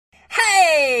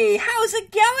how's it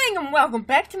going? And welcome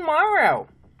back to MyRail.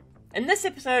 In this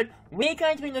episode, we're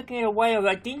going to be looking at a way of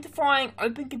identifying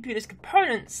Open Computer's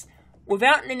components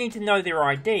without needing to know their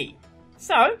ID.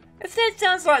 So, if that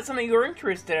sounds like something you're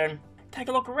interested in, take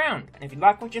a look around. And if you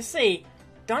like what you see,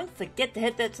 don't forget to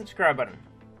hit that subscribe button.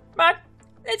 But,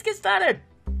 let's get started.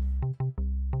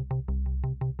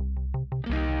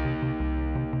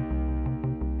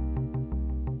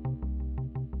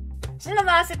 So in the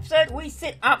last episode, we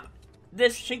set up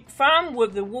this sheep farm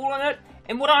with the wall in it,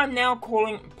 and what I'm now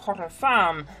calling Potter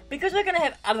Farm, because we're going to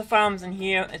have other farms in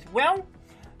here as well.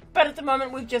 But at the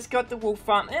moment, we've just got the wool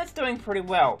farm, and it's doing pretty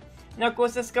well. Now, of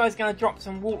course, this guy's going to drop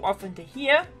some wool off into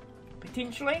here,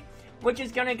 potentially, which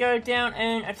is going to go down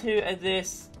into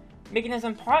this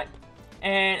mechanism pipe,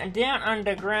 and down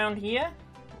underground here,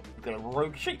 we've got a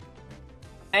rogue sheep.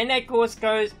 And that, of course,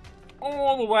 goes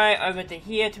all the way over to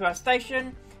here to our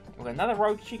station. We've got another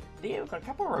rogue sheep there. We've got a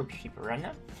couple of rogue sheep around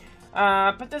now.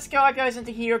 But this guy goes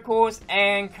into here, of course,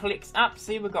 and collects up.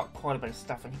 See, we've got quite a bit of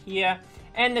stuff in here.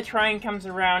 And the train comes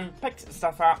around, picks the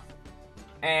stuff up,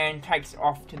 and takes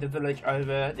off to the village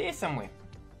over there somewhere.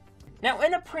 Now,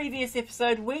 in a previous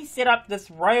episode, we set up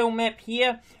this rail map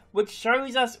here, which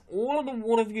shows us all of the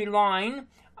Waterview line,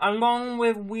 along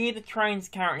with where the trains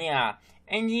currently are.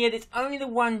 And yeah, there's only the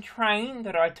one train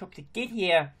that I took to get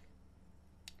here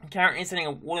currently sitting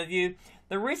at Waterview.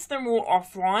 The rest of them are all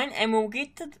offline, and we'll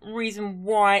get to the reason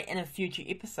why in a future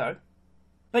episode.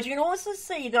 But you can also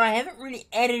see that I haven't really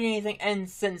added anything in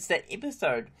since that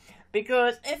episode,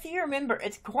 because if you remember,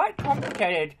 it's quite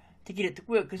complicated to get it to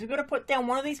work, because we've got to put down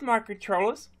one of these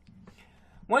microcontrollers.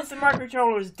 Once the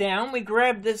microcontroller is down, we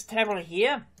grab this tablet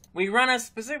here. We run a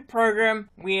specific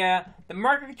program where the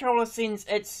microcontroller sends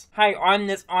its, hey, I'm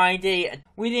this ID.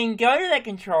 We then go to that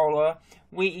controller,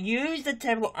 we use the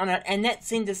tablet on it, and that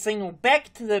sends a signal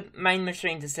back to the main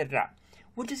machine to set it up,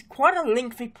 which is quite a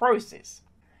lengthy process.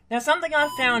 Now, something I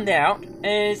found out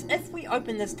is if we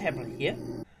open this tablet here,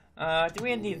 do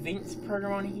we have the events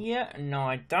program on here? No,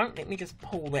 I don't. Let me just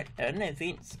pull that in.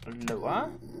 Events Lua.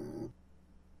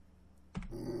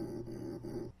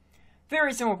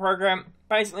 Very simple program.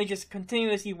 Basically, just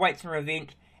continuously waits for an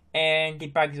event and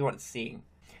debugs what it's seeing.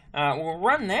 We'll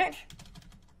run that.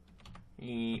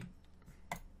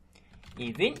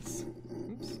 Events.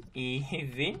 Oops.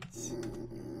 Events.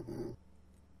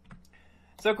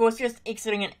 So, of course, just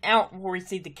exiting and out, we'll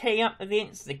receive the key up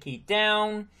events, the key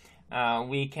down.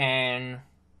 We can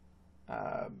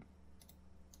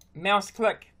mouse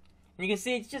click. And you can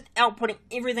see it's just outputting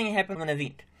everything that happened in an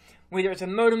event, whether it's a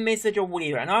modem message or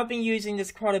whatever. And I've been using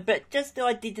this quite a bit just to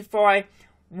identify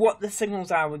what the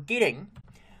signals are we're getting.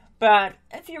 But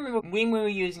if you remember when we were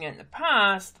using it in the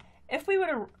past, if we were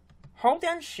to hold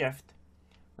down Shift,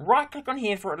 right click on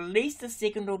here for at least a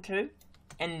second or two,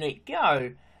 and let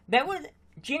go, that would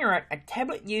generate a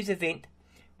tablet use event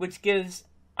which gives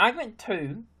argument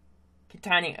 2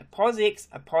 containing a pos X,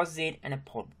 a pos Z, and a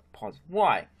pos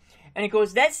Y. And of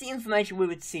course that's the information we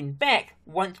would send back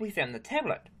once we found the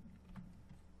tablet.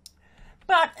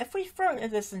 But if we throw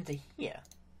this into here,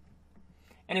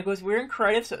 and of course we're in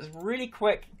creative, so it's really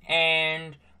quick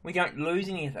and we don't lose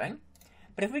anything.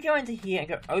 But if we go into here and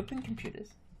go open computers,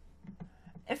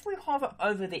 if we hover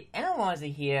over the analyzer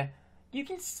here, you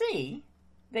can see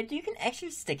that you can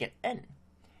actually stick it in.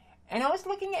 And I was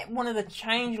looking at one of the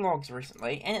change logs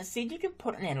recently, and it said you can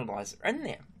put an analyzer in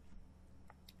there.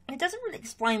 It doesn't really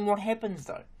explain what happens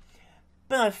though.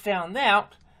 But I found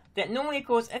out that normally, of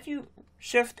course, if you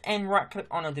shift and right click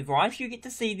on a device, you get to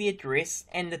see the address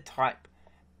and the type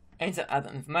and some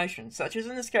other information, such as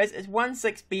in this case it's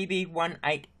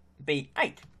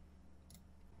 16BB18B8.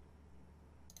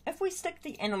 If we stick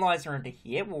the analyzer into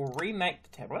here, we'll remake the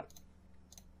tablet.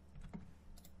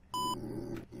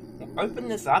 We'll open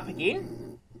this up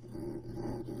again.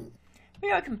 We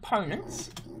go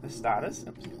components, for starters.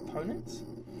 Oops, components.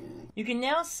 You can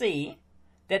now see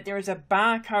that there is a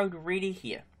barcode reader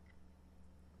here.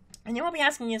 And you might be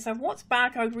asking yourself, what's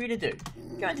barcode reader do?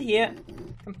 Go into here,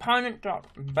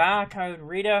 component.barcode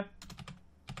reader.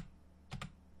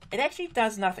 It actually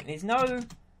does nothing. There's nothing.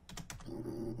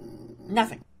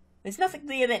 There's nothing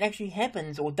there that actually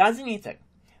happens or does anything.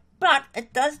 But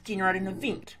it does generate an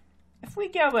event. If we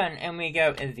go in and we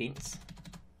go events,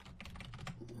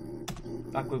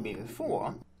 like we did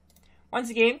before,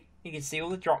 once again, you can see all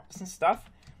the drops and stuff.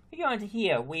 We go into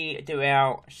here, we do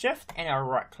our shift and our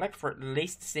right click for at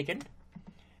least a second.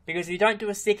 Because if you don't do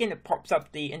a second, it pops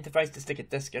up the interface to stick a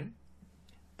disk in.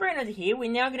 Bring it into here, we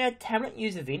now get our tablet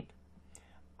use event.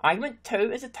 Argument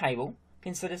 2 is a table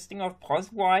consisting of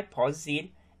pos Y, pos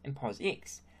Z, and pos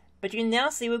X. But you can now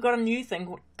see we've got a new thing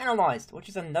called analyzed, which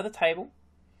is another table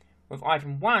with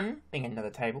item 1 being another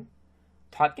table,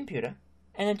 type computer,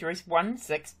 and address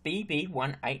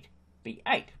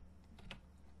 16BB18B8.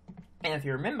 And if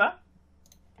you remember,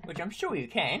 which I'm sure you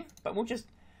can, but we'll just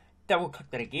double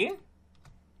click that again,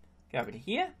 go over to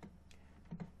here,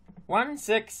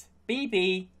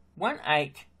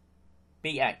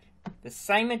 16BB18B8. The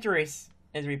same address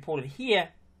is reported here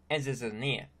as is in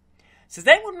there. So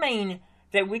that would mean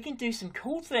that we can do some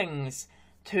cool things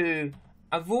to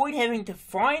avoid having to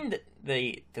find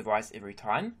the device every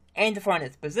time and to find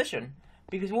its position,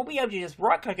 because we'll be able to just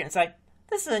right click it and say,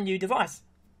 this is a new device,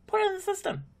 put it in the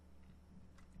system.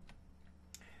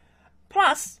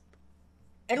 Plus,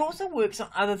 it also works on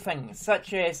other things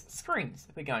such as screens.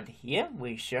 If we go into here,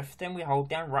 we shift and we hold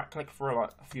down right click for a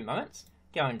few moments,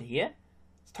 go into here,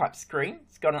 type screen,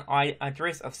 it's got an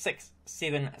address of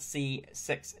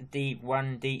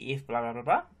 67C6D1DF blah blah blah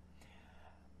blah,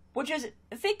 which is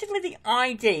effectively the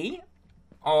ID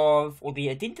of, or the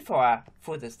identifier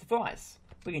for this device.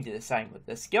 We can do the same with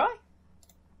this guy.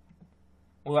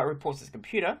 Although it reports this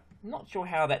computer, I'm not sure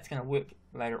how that's going to work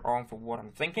later on for what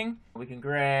I'm thinking. We can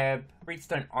grab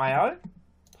Redstone IO,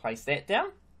 place that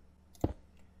down.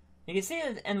 You can see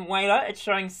it in Whaler, it's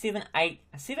showing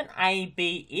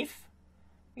 7ABF.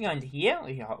 We go into here,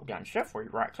 we hold down shift, we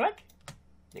right click,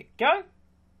 there you go,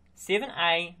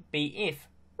 7ABF,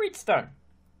 Redstone.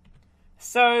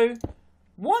 So,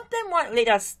 what that might let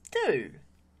us do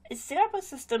is set up a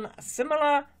system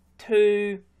similar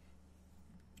to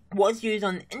what's used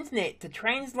on the internet to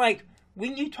translate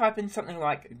when you type in something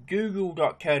like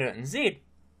google.co.nz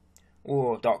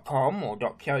or .com or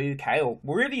 .co.uk or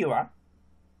wherever you are.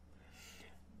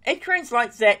 It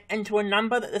translates that into a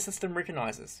number that the system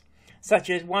recognizes, such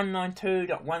as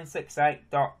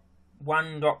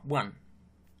 192.168.1.1.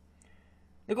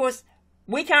 Of course,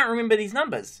 we can't remember these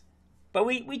numbers, but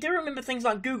we do remember things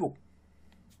like Google.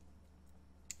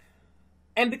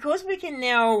 And because we can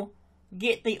now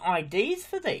get the IDs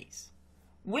for these,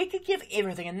 we could give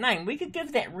everything a name. We could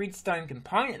give that redstone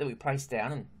component that we placed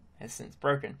down and has since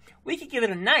broken, we could give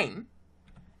it a name,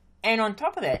 and on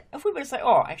top of that, if we were to say,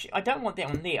 oh, actually, I don't want that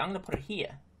one there, I'm going to put it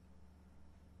here.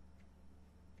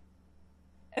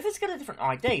 If it's got a different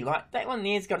ID, like that one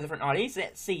there's got a different ID, so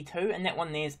that's C2, and that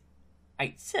one there's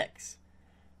 86.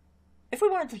 If we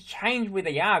wanted to change where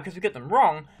they are because we got them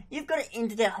wrong, you've got to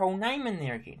enter that whole name in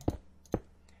there again.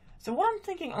 So what I'm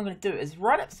thinking I'm going to do is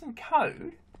write up some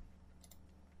code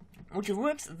which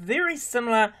works very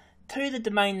similar to the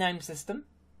domain name system,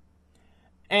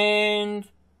 and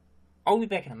I'll be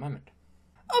back in a moment.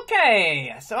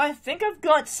 Okay, so I think I've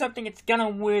got something that's going to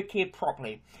work here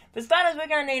properly. For starters, we're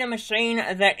going to need a machine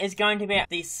that is going to be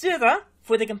the server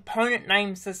for the component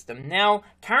name system. Now,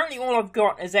 currently all I've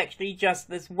got is actually just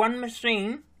this one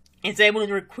machine. It's able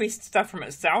to request stuff from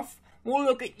itself. We'll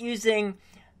look at using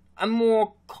a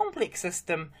more complex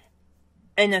system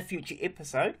in a future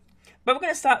episode. But we're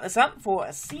going to start this up for a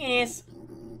CNS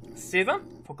server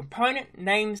for component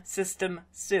name system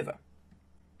server.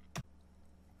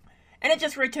 And it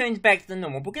just returns back to the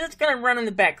normal because it's going to run in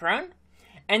the background.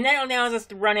 And that allows us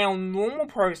to run our normal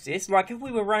process. Like if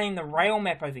we were running the rail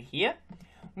map over here,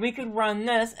 we could run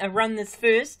this and run this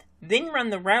first, then run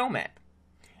the rail map.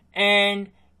 And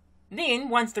then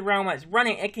once the rail map's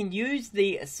running, it can use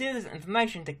the server's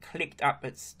information to collect up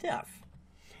its stuff.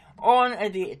 On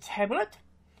the tablet,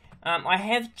 I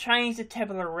have changed the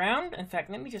tablet around. In fact,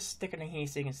 let me just stick it in here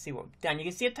so you can see what I've done. You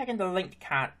can see I've taken the linked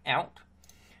card out.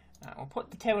 I'll put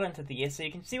the tablet into there so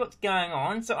you can see what's going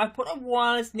on. So I put a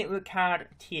wireless network card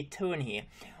tier 2 in here.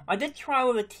 I did try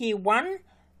with a tier 1.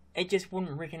 It just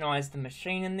wouldn't recognise the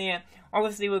machine in there.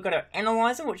 Obviously we've got an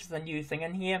analyzer, which is a new thing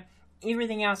in here.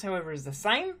 Everything else, however, is the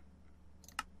same.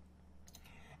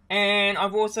 And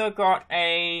I've also got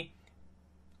a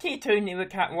tier 2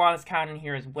 network card, wireless card in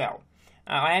here as well.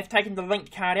 I have taken the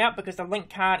linked card out because the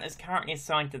linked card is currently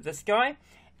assigned to this guy.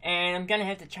 And I'm going to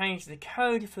have to change the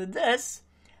code for this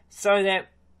so that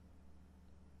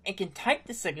it can take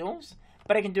the signals,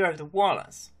 but it can do it over the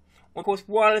wireless. Well, of course,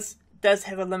 wireless does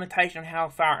have a limitation on how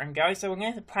far it can go, so we're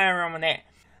going to have to play around with that.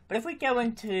 But if we go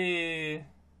into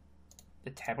the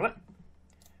tablet,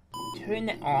 turn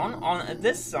that on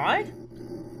this side,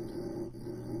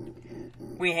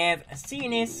 we have a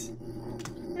CNS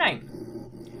name.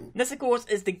 This, of course,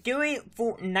 is the GUI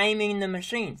for naming the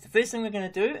machines. The first thing we're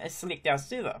going to do is select our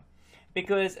server,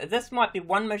 because this might be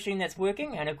one machine that's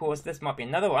working, and of course this might be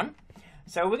another one.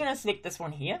 So we're going to select this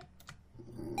one here.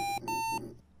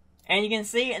 And you can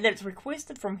see that it's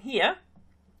requested from here,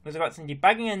 because I've got some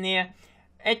debugging in there.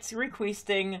 It's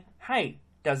requesting, hey,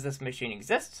 does this machine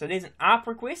exist? So there's an ARP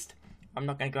request. I'm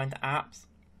not going to go into ARPs.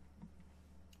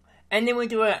 And then we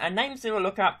do a name server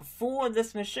lookup for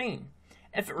this machine.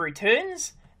 If it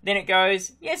returns, then it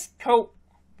goes, yes, cool,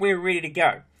 we're ready to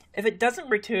go. If it doesn't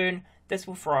return, this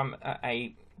will throw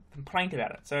a complaint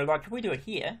about it. So like if we do it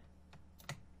here,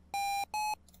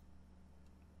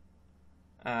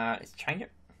 let's change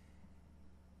it.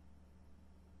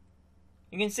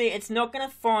 You can see it's not going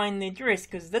to find the address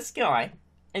because this guy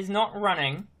is not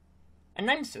running a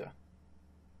name server.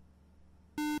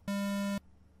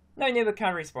 No, never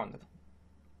can't responded.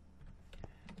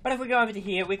 But if we go over to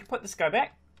here, we can put this guy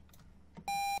back.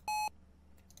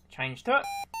 Change to it.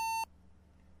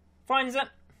 Finds it.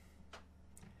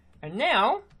 And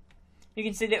now, you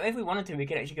can see that if we wanted to, we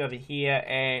could actually go over here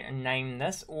and name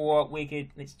this. Or we could,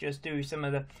 let's just do some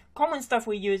of the common stuff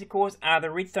we use, of course, are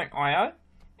the redstone IO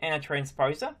and a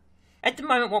transposer. At the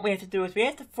moment, what we have to do is we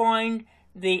have to find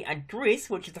the address,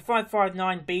 which is the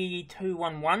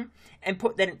 559B211, and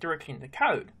put that directly into the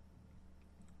code.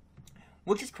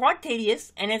 Which is quite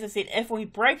tedious, and as I said, if we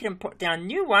break it and put down a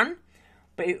new one,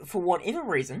 but for whatever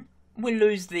reason, we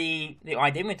lose the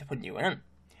ID, we have to put a new one in.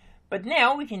 But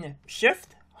now we can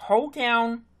shift, hold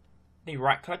down the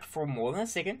right click for more than a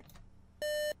second,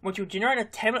 which will generate a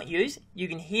tablet use. You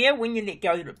can hear when you let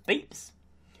go that it beeps,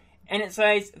 and it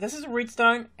says, this is a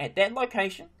redstone at that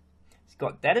location. It's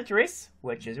got that address,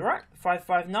 which is right,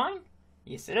 559,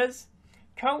 yes it is,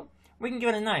 cool. We can give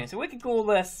it a name, so we could call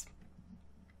this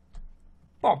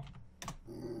Bob.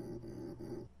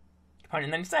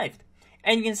 Component name saved.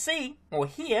 And you can see, or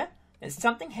hear, that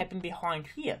something happened behind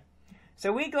here.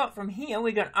 So we got from here,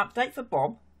 we got an update for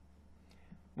Bob,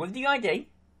 with the ID,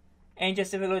 and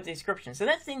just a little description. So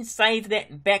let's then save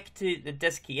that back to the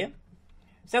disk here.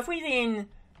 So if we then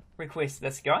request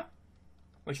this guy,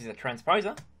 which is a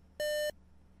transposer,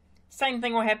 same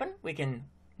thing will happen. We can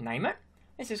name it.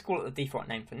 Let's just call it the default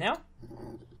name for now.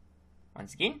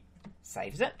 Once again,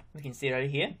 saves it. We can see it over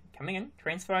here, coming in,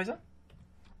 transposer.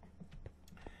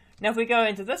 Now if we go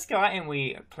into this guy and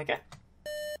we click it,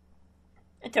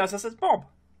 it tells us it's Bob,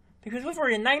 because we've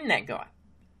already named that guy.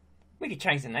 We could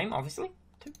change the name, obviously,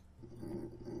 too.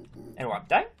 It'll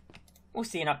update. We'll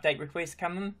see an update request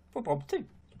come in for Bob too.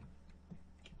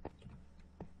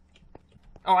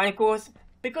 Oh, and of course,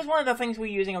 because one of the things we're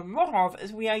using a lot of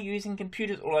is we are using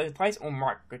computers all over the place, or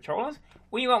microcontrollers,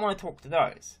 we might want to talk to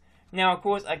those. Now, of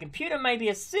course, a computer may be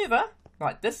a server,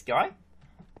 like this guy,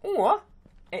 or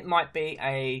it might be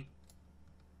a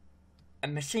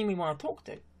machine we want to talk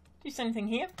to. Do the same thing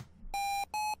here.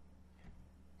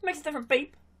 It makes a different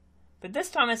beep, but this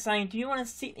time it's saying, do you want to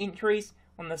set entries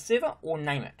on the server or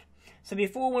name it? So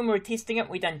before, when we were testing it,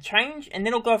 we done change, and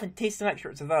then it'll go off and test to make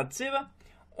sure it's a valid server,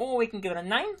 or we can give it a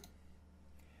name.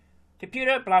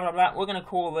 Computer, blah, blah, blah. We're going to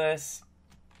call this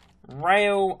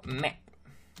Rail Map.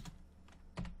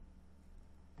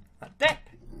 Like that.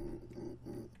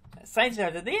 It saves it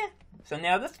over there. So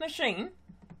now this machine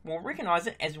will recognize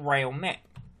it as Rail Map.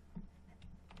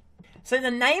 So the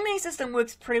naming system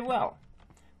works pretty well.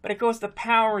 But of course the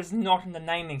power is not in the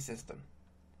naming system.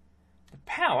 The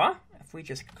power, if we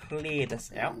just clear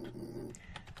this out,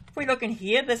 if we look in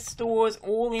here, this stores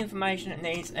all the information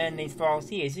in these files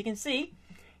here. As you can see,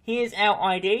 here's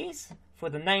our IDs for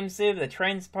the name server, the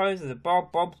transposer, the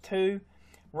Bob, Bob2,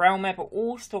 Rail Map are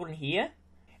all stored in here.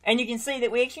 And you can see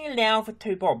that we actually allow for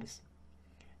 2 Bobs,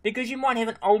 because you might have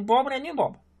an old Bob and a new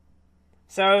Bob.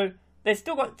 So they've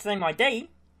still got the same ID.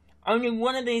 Only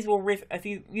one of these will, if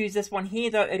you use this one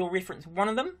here though, it'll reference one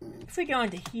of them. If we go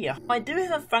into here, I do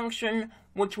have a function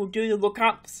which will do the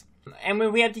lookups, and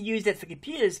we'll be able to use that for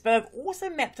computers, but I've also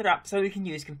mapped it up so we can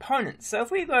use components. So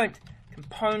if we go into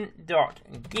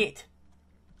component.get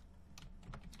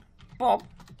Bob,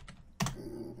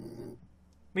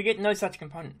 we get no such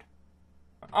component.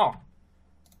 Oh,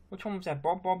 which one was our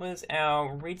Bob? Bob is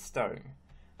our redstone.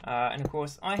 And of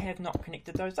course, I have not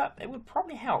connected those up. It would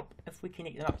probably help if we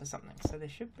connect them up to something. So there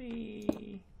should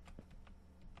be...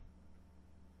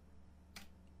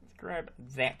 Let's grab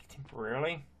that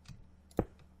temporarily.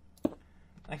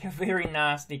 Like a very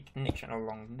nasty connection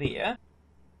along there.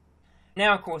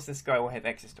 Now, of course, this guy will have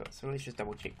access to it. So let's just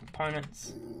double check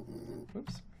components.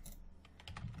 Oops.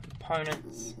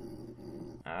 Components.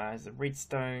 There's a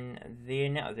redstone there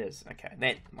now. There's, okay,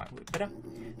 that might work better.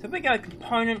 So if we go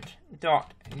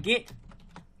component.get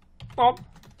Bob,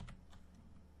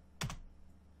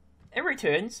 it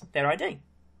returns that ID,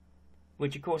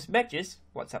 which of course matches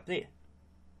what's up there.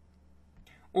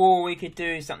 Or we could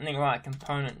do something like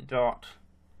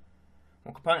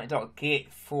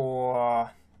component.get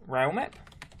for rail map.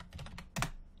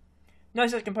 No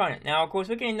such component. Now, of course,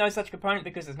 we're getting no such component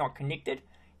because it's not connected.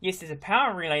 Yes, there's a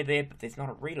power relay there, but there's not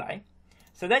a relay.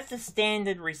 So that's the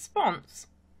standard response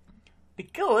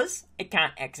because it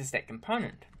can't access that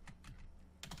component.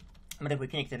 But if we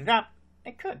connected it up,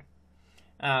 it could.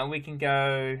 We can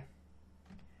go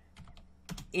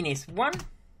NS1 and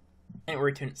it will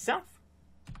return itself.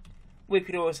 We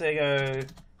could also go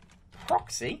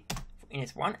proxy for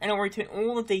NS1 and it will return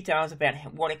all the details about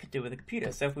what it could do with the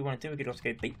computer. So if we want to do, we could also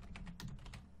go beep.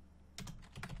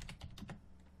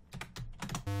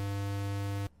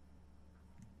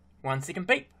 1 second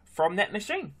beep from that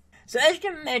machine. So as you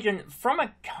can imagine, from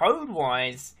a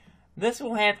code-wise, this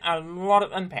will have a lot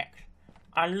of impact.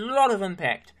 A lot of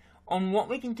impact on what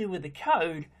we can do with the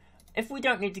code if we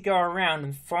don't need to go around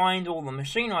and find all the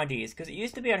machine IDs. Because it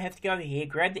used to be I'd have to go over here,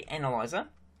 grab the analyzer,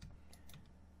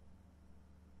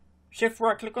 shift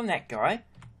right click on that guy,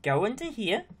 go into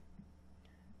here,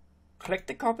 click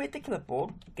the copy at the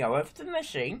clipboard, go over to the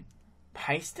machine,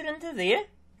 paste it into there,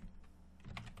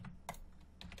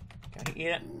 go to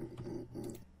edit,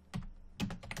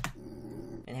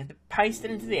 and have to paste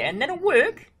it into there, and that'll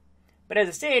work. But as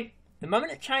I said, the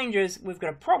moment it changes, we've got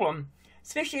a problem,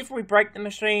 especially if we break the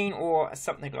machine or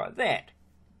something like that.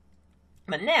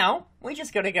 But now, we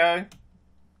just got to go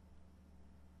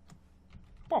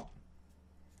pop.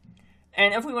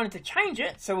 And if we wanted to change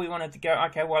it, so we wanted to go,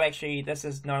 okay, well actually this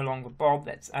is no longer Bob,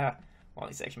 that's, well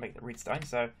let's actually make it redstone,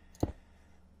 so,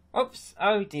 oops,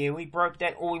 oh dear, we broke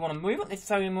that, or we want to move it, let's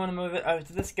say we want to move it over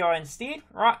to this guy instead,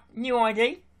 right, new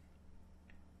ID,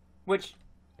 which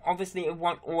obviously it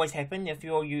won't always happen if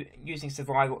you're using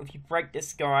survival. If you break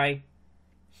this guy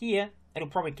here, it'll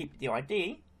probably keep the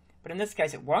ID, but in this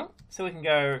case it won't, so we can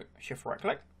go shift right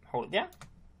click, hold it down.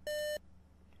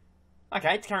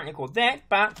 Okay, it's currently called that,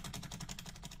 but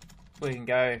we can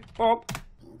go Bob,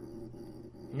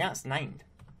 now it's named.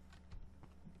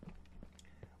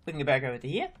 We can go back over to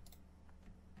here,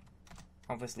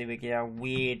 obviously we get our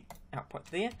weird output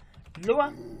there,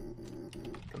 lure,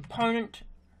 component,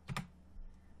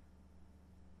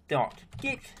 dot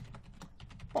get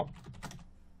Bob.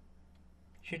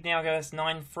 Should now go as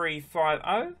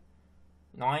 9350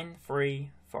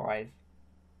 9350.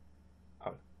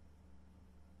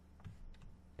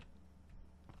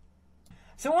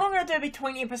 So what I'm going to do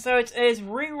between episodes is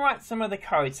rewrite some of the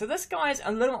code. So this guy is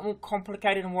a little bit more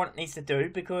complicated in what it needs to do,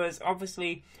 because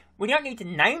obviously we don't need to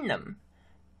name them,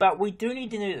 but we do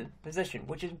need to know the position,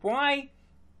 which is why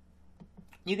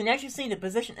you can actually see the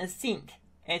position is sent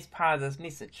as part of this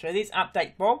message. So there's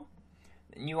update Bob,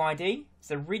 the new ID,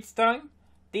 so redstone,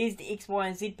 there's the X, Y,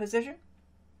 and Z position.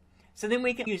 So then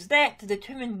we can use that to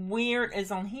determine where it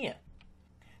is on here.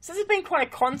 So this has been quite a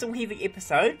console heavy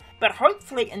episode, but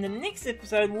hopefully in the next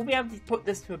episode we'll be able to put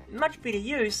this to much better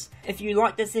use. If you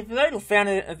liked this episode or found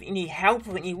it of any help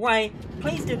in any way,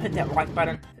 please do hit that like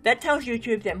button. That tells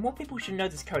YouTube that more people should know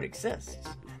this code exists.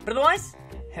 But otherwise,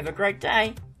 have a great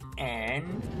day,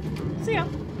 and see ya!